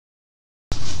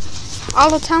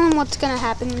I'll tell them what's gonna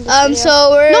happen in this video.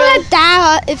 So we're not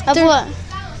that. If what?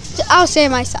 I'll say it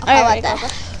myself. All How right, about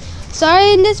that?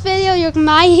 Sorry, in this video you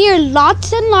might hear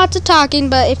lots and lots of talking,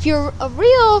 but if you're a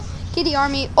real Kitty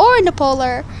Army or in the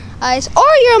Polar Eyes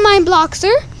or you're a Mind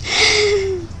Blockster,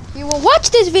 you will watch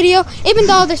this video even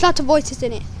though there's lots of voices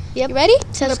in it. Yep. You ready?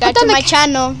 Subscribe to my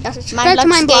channel. Yeah, subscribe to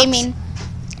Mind Gaming.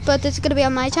 But it's gonna be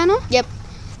on my channel. Yep.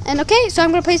 And okay, so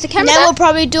I'm gonna place the camera And then down. we'll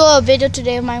probably do a video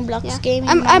today of Mind Blocks Gaming.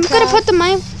 I'm gonna put the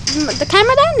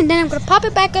camera down and then I'm gonna pop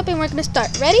it back up and we're gonna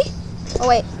start. Ready? Oh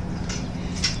wait.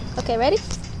 Okay, ready?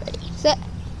 Ready. Set.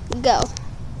 Go.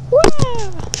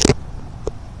 Wow.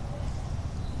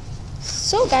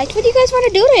 So guys, what do you guys want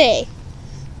to do today?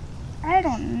 I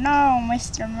don't know,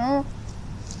 Mr. Moo.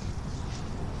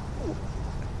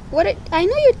 I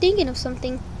know you're thinking of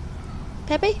something.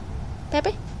 Pepe?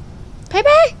 Pepe?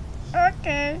 Pepe?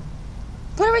 Okay.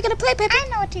 What are we gonna play, Pepe? I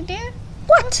know what to do.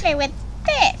 What? We'll play with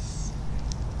this.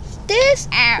 This?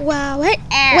 Ow. Wow. Wait,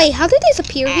 Ow. how did this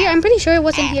appear here? I'm pretty sure it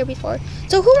wasn't here before.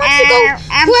 So who wants to go?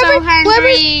 I'm Whoever, so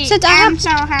hungry. Since I'm so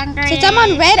hungry. Since I'm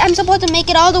on red, I'm supposed to make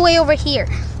it all the way over here.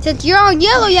 Since you're on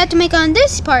yellow, you have to make it on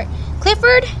this part.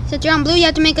 Clifford, since you're on blue, you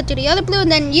have to make it to the other blue, and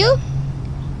then you,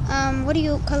 what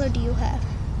color do you have?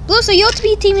 Blue. So you'll have to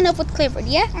be teaming up with Clifford,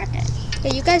 yeah? Okay.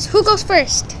 Okay, you guys, who goes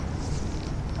first?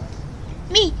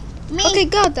 Me. Okay,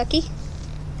 go, Ducky.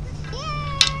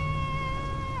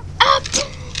 Up.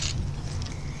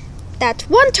 That's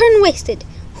one turn wasted.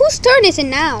 Whose turn is it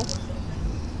now?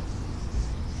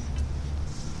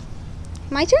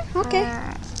 My turn? Okay.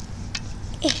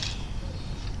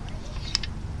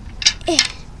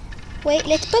 Wait,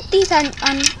 let's put these on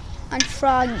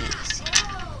Froggies.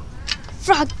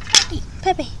 Froggy,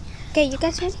 Pepe. Okay, you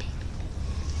guys ready?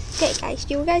 Okay,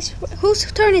 guys,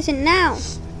 whose turn is it now?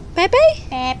 Pepe?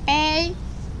 Pepe.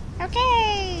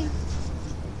 Okay.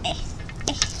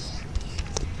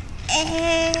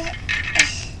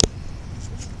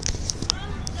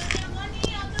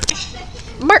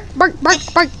 Bark, bark, bark,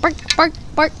 bark, bark, bark,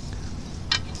 bark.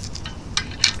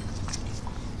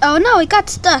 Oh no, it got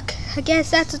stuck. I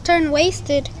guess that's a turn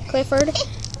wasted, Clifford.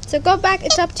 So go back,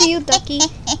 it's up to you, Ducky.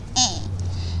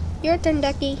 Your turn,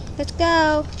 Ducky. Let's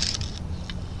go.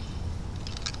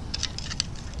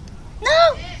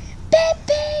 No!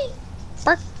 Pepe!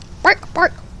 Bark, bark,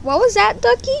 bark. What was that,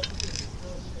 Ducky?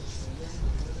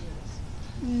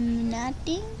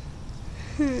 Nothing.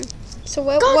 So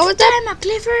what Go was to that? timeout,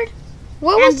 Clifford.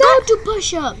 What was and that? Go to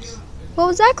push-ups. What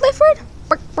was that, Clifford?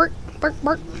 Bark, bark, bark,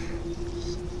 bark.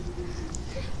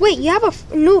 Wait, you have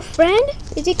a new friend?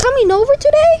 Is he coming over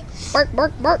today? Bark,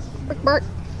 bark, bark, bark, bark.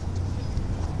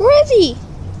 Where is he?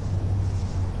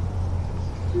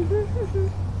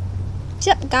 What's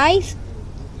up, guys?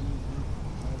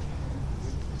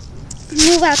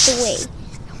 Move out the way.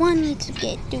 I need to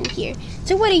get through here.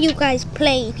 So what are you guys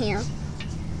playing here?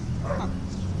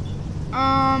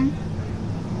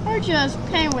 We're just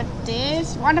playing with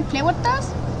this. Want to play with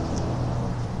us?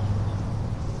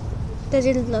 Does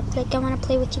it look like I want to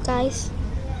play with you guys?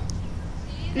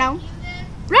 No.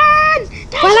 Run!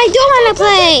 Well, I do want to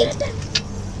play.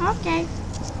 Okay.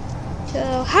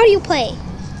 So how do you play?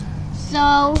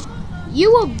 So you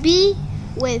will be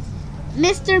with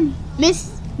Miss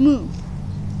Moo.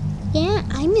 Yeah,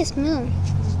 I miss Moon.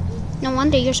 No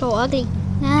wonder you're so ugly.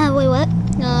 Wait, what?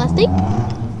 Nothing.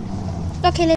 Okay, let's